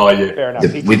 Oh, yeah. Fair enough.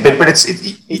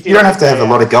 You don't have to have a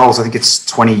lot of goals. I think it's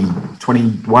 20,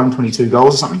 21, 22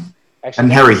 goals or something. Actually,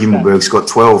 and Harry Himmelberg's got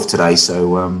 12 today,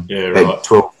 so right.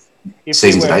 12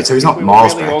 seasons to date, so he's not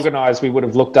miles back. If we were really organised, we would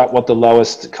have looked up what the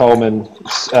lowest Coleman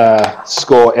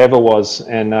score ever was,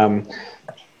 and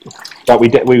but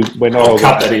we're not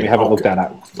organised. We haven't looked that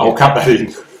up. I'll cut that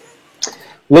in.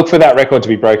 Look for that record to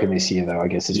be broken this year, though, I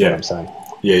guess is what I'm saying.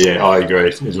 Yeah, I agree.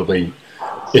 It'll be,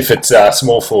 if it's a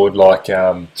small forward like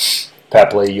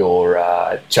Papley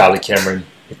or Charlie Cameron,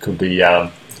 it could be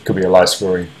a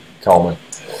low-scoring Coleman.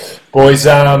 Boys,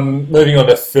 moving on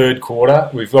to third quarter,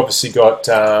 we've obviously got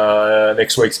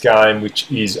next week's game, which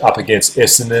is up against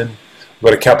Essendon.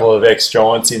 We've got a couple of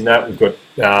ex-Giants in that. We've got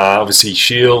obviously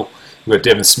Shield, we've got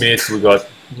Devon Smith, we've got,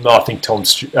 I think,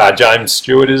 James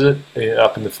Stewart, is it,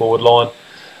 up in the forward line.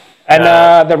 And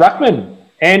the ruckman,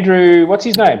 Andrew, what's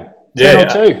his name? Yeah.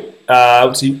 10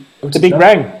 what's the big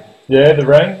rang. Yeah, the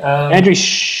rang. Andrew,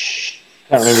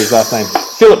 can't remember his last name.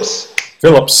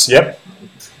 Phillips, yep.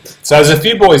 So there's a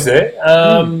few boys there.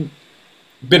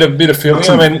 Bit of feeling.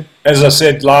 I mean, as I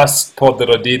said last pod that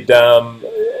I did,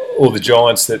 all the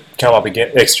Giants that come up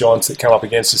against ex-Giants that come up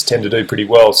against us tend to do pretty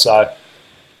well. So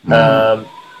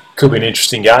could be an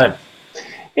interesting game.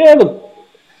 Yeah, look,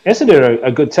 Essendon are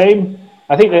a good team.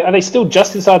 I think are they still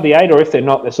just inside the 8, or if they're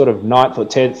not, they're sort of 9th or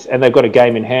 10th, and they've got a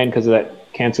game in hand because of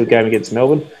that cancelled game against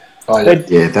Melbourne. Oh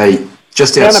yeah, they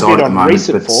just outside at the moment.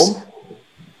 Recent form.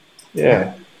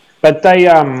 Yeah. But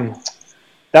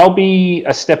they'll be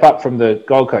a step up from the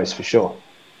Gold Coast for sure.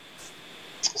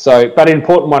 So, but an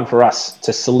important one for us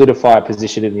to solidify a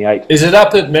position in the 8. Is it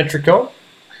up at Metricon?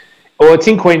 Well, it's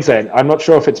in Queensland. I'm not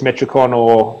sure if it's Metricon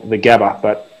or the Gabba,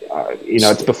 but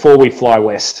it's before we fly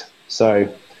west. So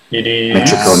it is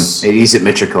Metricon. It is at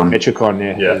Metricon. Metricon,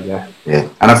 yeah. Yeah.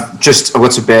 And I've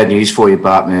got some bad news for you,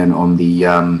 Bartman, on the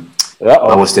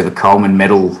lowest ever Coleman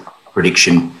medal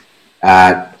prediction.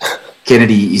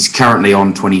 Kennedy is currently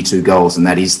on 22 goals, and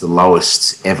that is the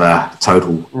lowest ever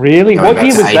total. Really? What year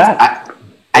was that?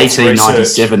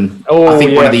 1897. I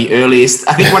think one of the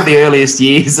earliest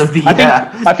years of the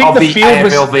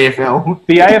AFL VFL.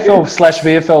 The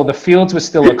AFL/VFL, the fields were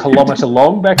still a kilometre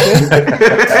long back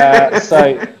then.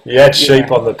 So you had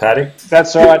sheep on the paddock.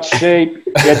 That's right, sheep.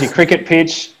 You had your cricket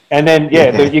pitch, and then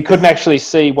you couldn't actually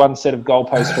see one set of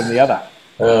goalposts from the other.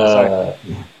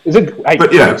 Is it? Hey,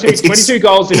 22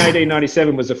 goals in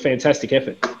 1897 was a fantastic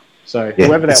effort. So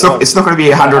whoever that was, it's not going to be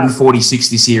 140-60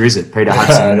 this year, is it? Peter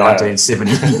Hudson in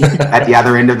 1970 at the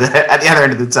other end of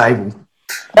the table.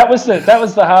 That was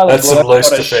the Harley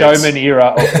showman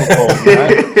era of football.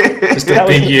 Just a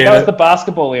big year. That was the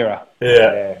basketball era.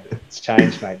 Yeah, it's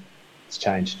changed, mate. It's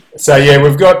changed. So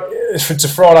we've got, it's a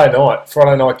Friday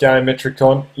night game,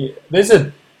 Metricon. Yeah, there's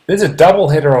a double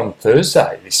header on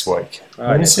Thursday this week.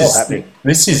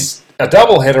 This is a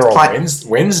double header on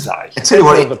Wednesday. I tell you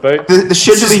what, the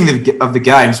scheduling of the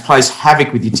games plays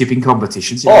havoc with your tipping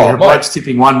competitions. Blokes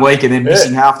tipping one week and then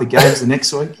missing half the games the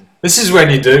next week. This is when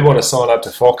you do want to sign up to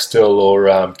Foxtel or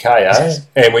KO,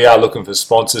 and we are looking for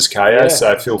sponsors, KO,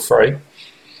 so feel free.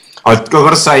 I've got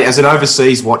to say, as an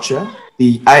overseas watcher,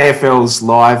 the AFL's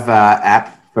live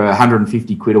app for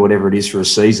 150 quid or whatever it is for a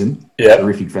season. Yeah.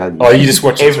 Terrific value. Oh, you just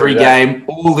watch every game,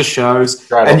 all the shows.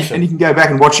 And you can go back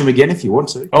and watch them again if you want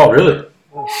to. Oh, really?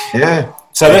 Yeah.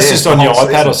 So that's just on your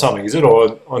iPad or something, is it?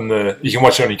 Or you can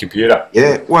watch it on your computer?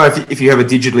 Yeah. Well, if you have a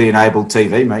digitally enabled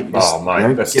TV, mate, you just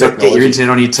get your internet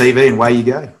on your TV and away you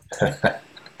go.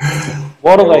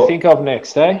 What'll they think of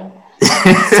next, eh?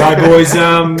 So, boys,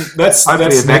 that's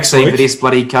hopefully a vaccine for this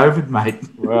bloody COVID, mate.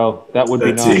 Well, that would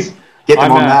be nice. Get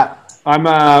them on that.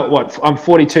 I'm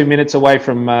 42 minutes away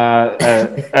from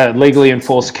a legally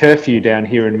enforced curfew down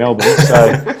here in Melbourne,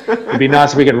 so it'd be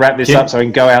nice if we could wrap this up so we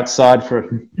can go outside for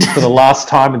the last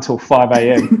time until 5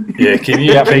 a.m. Yeah, can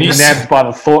you nabbed by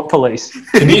the thought police?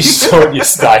 Can you sort your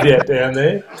state out down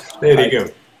there? There you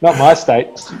go. Not my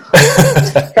state.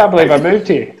 Can't believe I moved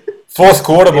here. Fourth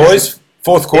quarter, boys.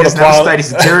 Fourth quarter. Another state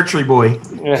is a territory boy.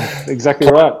 Yeah, exactly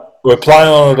right. We're playing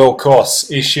on at all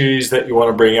costs. Issues that you want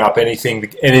to bring up,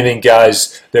 anything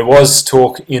goes. There was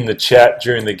talk in the chat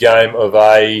during the game of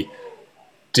a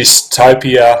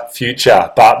dystopia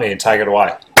future. Bartman, take it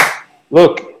away.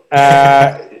 Look,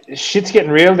 shit's getting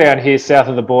real down here south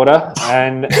of the border,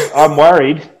 and I'm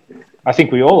worried. I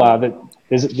think we all are that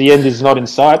the end is not in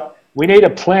sight. We need a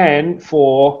plan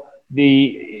for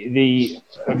the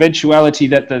eventuality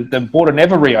that the border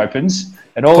never reopens.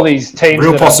 And all these teams...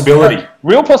 Real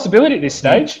possibility at this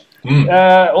stage.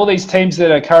 All these teams that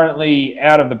are currently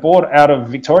out of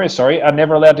Victoria, are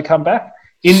never allowed to come back.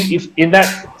 in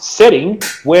that setting,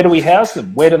 where do we house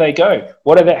them? Where do they go?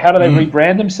 How do they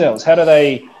rebrand themselves? How do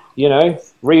they,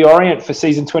 reorient for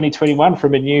season 2021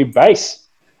 from a new base?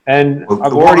 And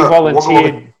I've already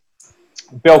volunteered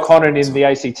Belconnen in the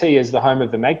ACT as the home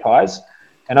of the Magpies,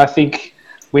 and I think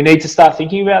we need to start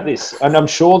thinking about this. And I'm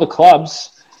sure the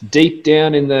clubs, deep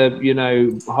down in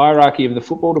the hierarchy of the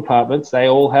football departments, they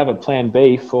all have a plan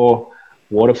B for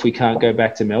what if we can't go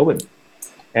back to Melbourne.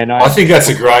 And I think that's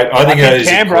a great. I think that is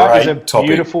Canberra a great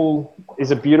topic.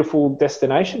 Is a beautiful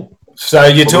destination. So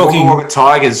you're talking. The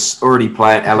Tigers already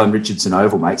play at Alan Richardson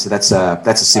Oval, mate. So that's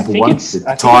a simple one. It's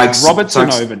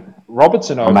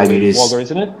Robertson Oval. Maybe it is Wagga,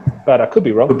 isn't it? But I could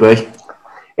be wrong. Could be.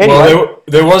 Anyway, well,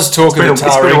 there was talk of the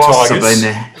Taree Tigers.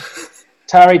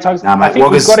 Taree Tigers. No, mate, I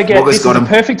think we've got to get. This is a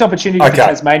perfect opportunity for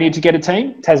Tasmania to get a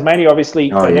team. Tasmania obviously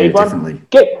need one.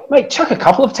 Definitely. Chuck a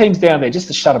couple of teams down there just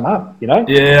to shut them up.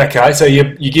 Yeah. Okay. So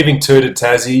you're giving 2 to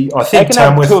Tassie. I think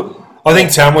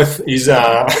Tamworth is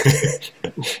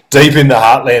deep in the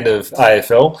heartland of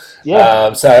AFL.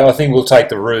 Yeah. So I think we'll take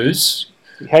the Roos.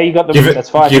 How you got the Roos? That's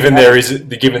fine. Given there is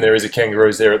a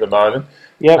Kangaroos there at the moment.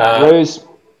 Yep. Roos.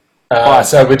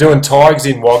 So we're doing Tigers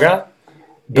in Wagga.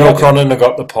 Belconnen have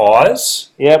got the Pies.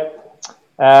 Yep.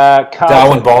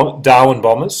 Darwin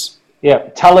Bombers.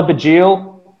 Yep.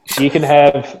 Tullabajil. You can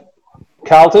have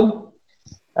Carlton.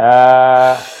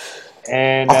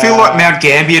 And I feel like Mount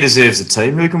Gambier deserves a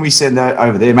team. Who can we send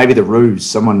over there? Maybe the Roos.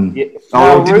 Someone. Yeah.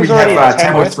 Didn't we have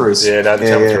Tamworth Roos? Yeah, the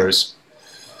Tamworth Roos.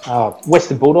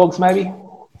 Western Bulldogs, maybe.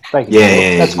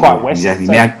 That's quite west. Exactly.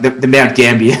 So. The Mount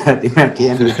Gambier,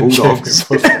 Bulldogs.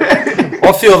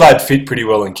 I feel they'd fit pretty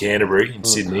well in Canterbury, in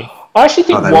Sydney. I actually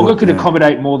think Wagga could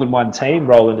accommodate more than one team,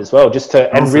 Roland, as well,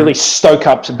 and really stoke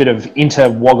up a bit of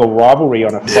inter-Wagga rivalry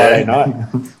on a Friday night.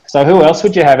 So who else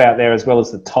would you have out there as well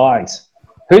as the Tigers?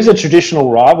 Who's a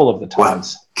traditional rival of the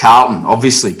Tigers? Well, Carlton,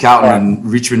 obviously. Carlton and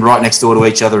Richmond right next door to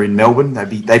each other in Melbourne.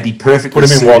 They'd be perfect. Put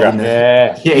them in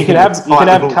Wagga. You could have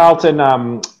Carlton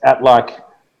at like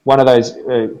one of those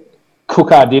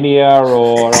Cookardinier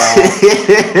or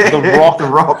the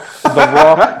Rock,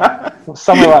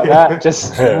 something like that.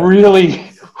 Just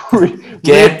really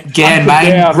Gan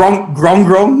Main,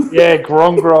 Grong. Yeah,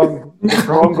 Grong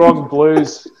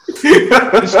Blues.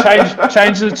 Just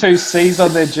change the 2 C's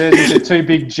on their jerseys to 2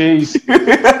 big G's.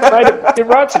 It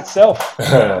writes itself.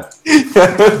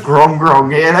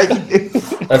 Grong, yeah.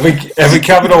 Have we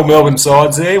covered all Melbourne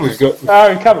sides there? We've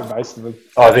covered most of them.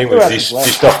 I think we've dished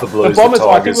off the Blues. The Bombers.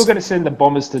 I think we're going to send the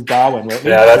Bombers to Darwin.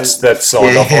 Yeah, that's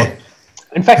signed off on.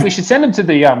 In fact, we should send them to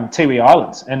the Tiwi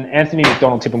Islands, and Anthony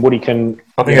McDonald, Tip and Woody can.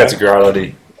 I think that's a great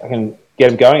idea. I can get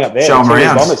them going up there. Show them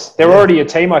around. Bombers. They're already a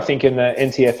team, I think, in the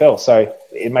NTFL, so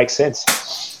it makes sense.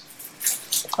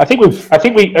 I think we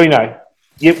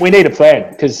need a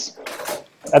plan because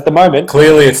at the moment,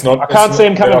 clearly it's not. I can't see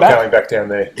them coming back down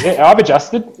there. Yeah, I've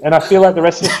adjusted, and I feel like the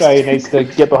rest of Australia needs to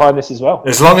get behind this as well.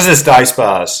 As long as there's day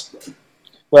spas.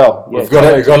 Well, we've got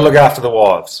to look after the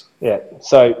wives. Yeah,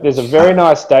 so there's a very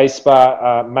nice day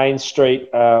spa, Main Street,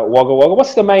 Wagga Wagga.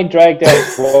 What's the main drag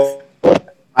down?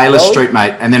 Baylor Street,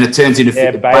 mate, and then it turns into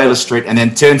Baylor Street, and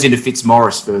then turns into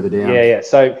Fitzmaurice further down. Yeah.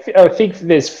 So I think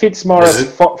there's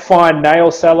Fitzmaurice Fine Nail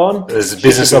Salon. There's a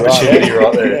business opportunity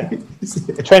right there.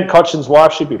 Trent Cotchin's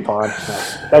wife should be fine.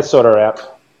 They sort her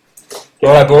out.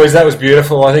 All right, boys, that was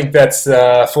beautiful. I think that's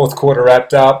fourth quarter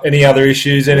wrapped up. Any other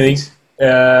issues? Anything?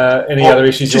 Other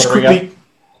issues you want to bring up?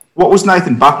 What was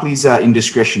Nathan Buckley's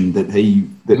indiscretion that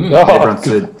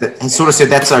everyone sort of said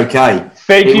that's okay?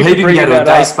 Thank you. He didn't go to a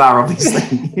day spa,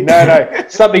 obviously. No,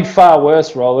 something far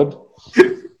worse, Roland.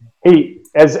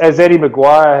 As Eddie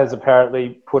Maguire has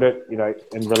apparently put it,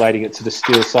 and relating it to the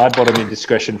Steel side bottom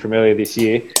indiscretion from earlier this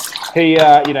year, he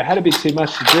had a bit too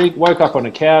much to drink, woke up on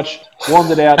a couch,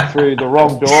 wandered out through the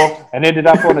wrong door, and ended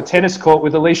up on a tennis court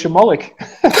with Alicia Molik.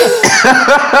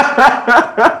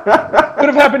 Could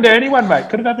have happened to anyone, mate.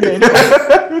 Could have happened to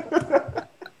anyone.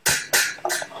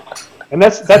 And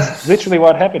that's literally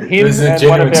what happened. Him and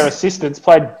one of their assistants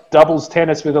played doubles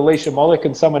tennis with Alicia Molik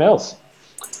and someone else.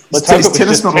 Is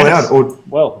tennis not allowed?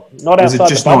 Not outside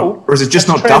the bubble. Or is it just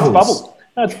not doubles? Bubble.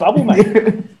 No, it's bubble,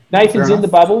 mate. Nathan's in the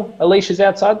bubble. Alicia's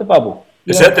outside the bubble.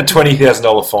 Is that the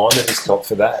 $20,000 fine that he's got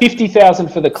for that?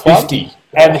 $50,000 for the club. 50.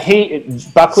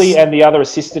 And Buckley and the other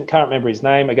assistant, can't remember his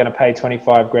name, are going to pay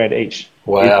 $25,000 each.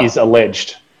 Wow. It is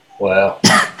alleged. Wow.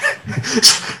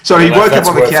 So he woke up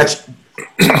on the couch,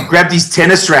 grabbed his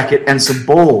tennis racket and some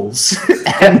balls,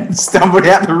 and stumbled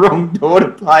out the wrong door to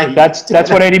play. That's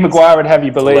what Eddie Maguire would have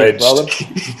you believe, Roland.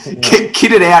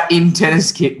 Kitted out in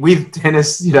tennis kit with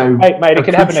tennis, Mate, it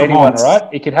could happen to anyone, right?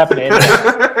 It could happen to anyone.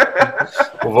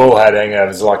 We've all had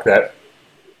hangovers like that.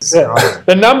 Yeah.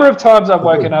 The number of times I've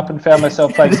woken up and found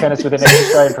myself playing tennis with an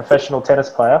ex-Australian professional tennis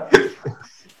player.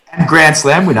 And Grand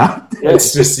Slam winner. Yeah.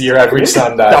 It's just your average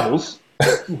Sunday. Doubles.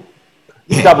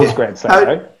 Doubles Grand Slam,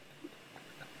 right?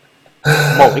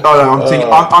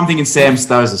 I'm thinking Sam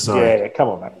Stosur, sorry. Yeah, come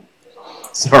on, mate.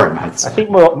 Sorry, mate. I think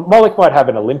Malik might have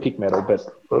an Olympic medal, but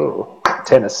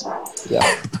tennis.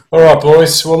 Yeah. All right,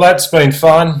 boys. Well, that's been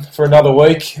fun for another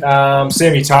week.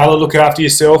 Sammy Taylor, look after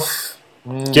yourself.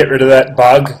 Get rid of that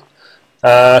bug.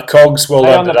 Cogs, well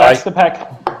done today. Baxter pack.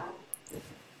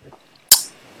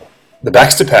 The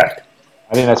Baxter pack.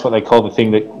 I think that's what they call the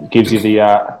thing that gives you the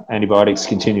antibiotics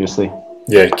continuously.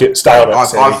 Yeah, stay on it.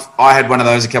 I had one of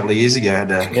those a couple of years ago. I had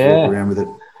to walk around with it.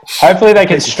 Hopefully they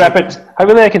can strap it.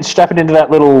 Hopefully they can strap it into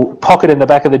that little pocket in the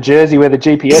back of the jersey where the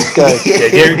GPS goes.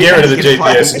 Get rid of the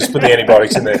GPS and just put the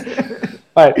antibiotics in there.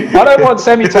 Mate, I don't want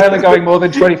Sammy Taylor going more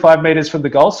than 25 metres from the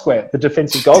goal square, the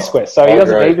defensive goal square. So he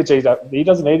doesn't need a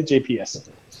GPS.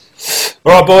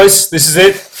 All right, boys, this is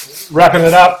it. Wrapping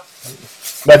it up.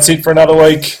 That's it for another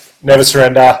week. Never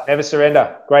surrender. Never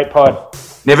surrender. Great pod.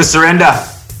 Never surrender.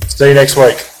 See you next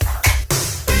week.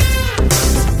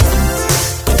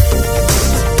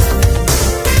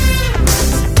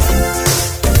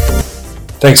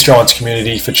 Thanks, Giants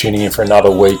community, for tuning in for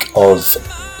another week of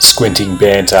Squinting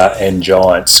Banter and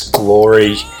Giants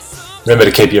Glory. Remember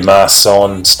to keep your masks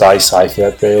on, stay safe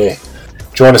out there.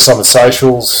 Join us on the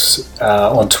socials.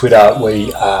 On Twitter,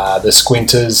 we are The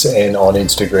Squinters, and on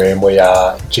Instagram, we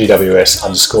are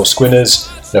GWS_Squinters.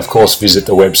 And of course, visit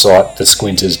the website,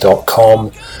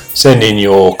 thesquinters.com. Send in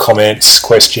your comments,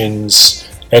 questions,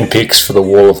 and pics for the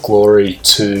Wall of Glory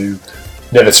to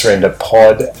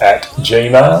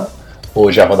neversurrenderpod@gmail.com, or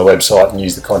jump on the website and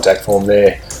use the contact form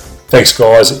there. Thanks,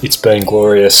 guys. It's been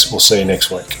glorious. We'll see you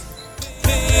next week.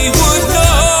 They would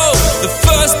know the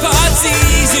first part's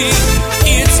easy.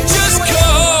 It's just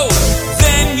go.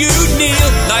 Then you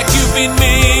kneel like you've been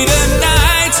made a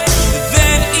knight.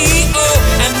 Then EO,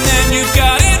 and then you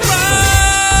got it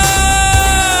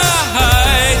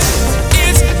right.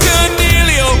 It's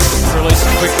Cornelio. Release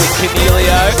it quickly,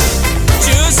 Cornelio.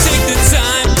 Just take the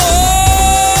time.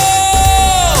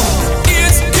 Oh,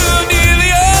 it's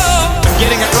Cornelio. I'm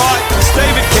getting it right.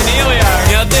 Stephen Cornelio.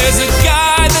 Now there's a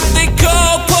guy that they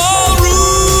call Paul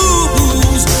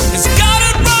Roos. He's got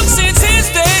it wrong since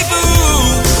his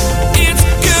debut. It's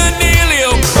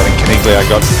Cornelio. I think Caniglio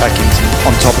got Packington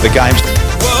on top of the game.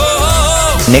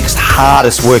 Whoa. Next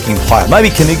hardest working player. Maybe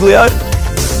Caniglio.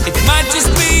 It might just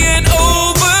be an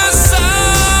oversight,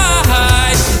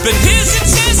 but here's a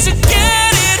chance to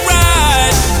get it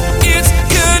right. It's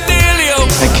Cornelio.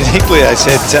 And Caniglio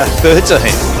said third to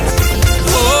him.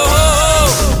 Whoa.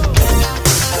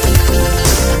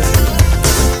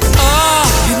 Oh,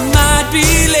 it might be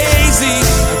lazy,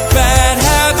 bad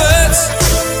habits.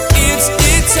 It's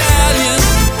Italian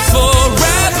for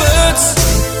rabbits.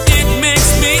 It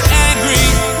makes me angry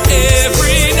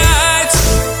every night.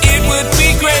 It would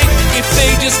be great if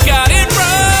they just got it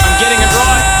right. I'm getting it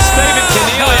right. Stephen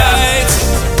Cornelio.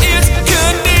 It's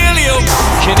Cornelio.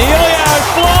 Cornelio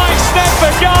flying snap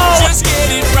for goal. Just get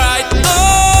it right.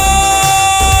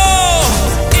 Oh,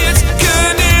 it's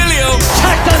Cornelio.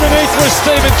 Tacked underneath was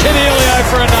Stephen Cornelio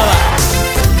for another.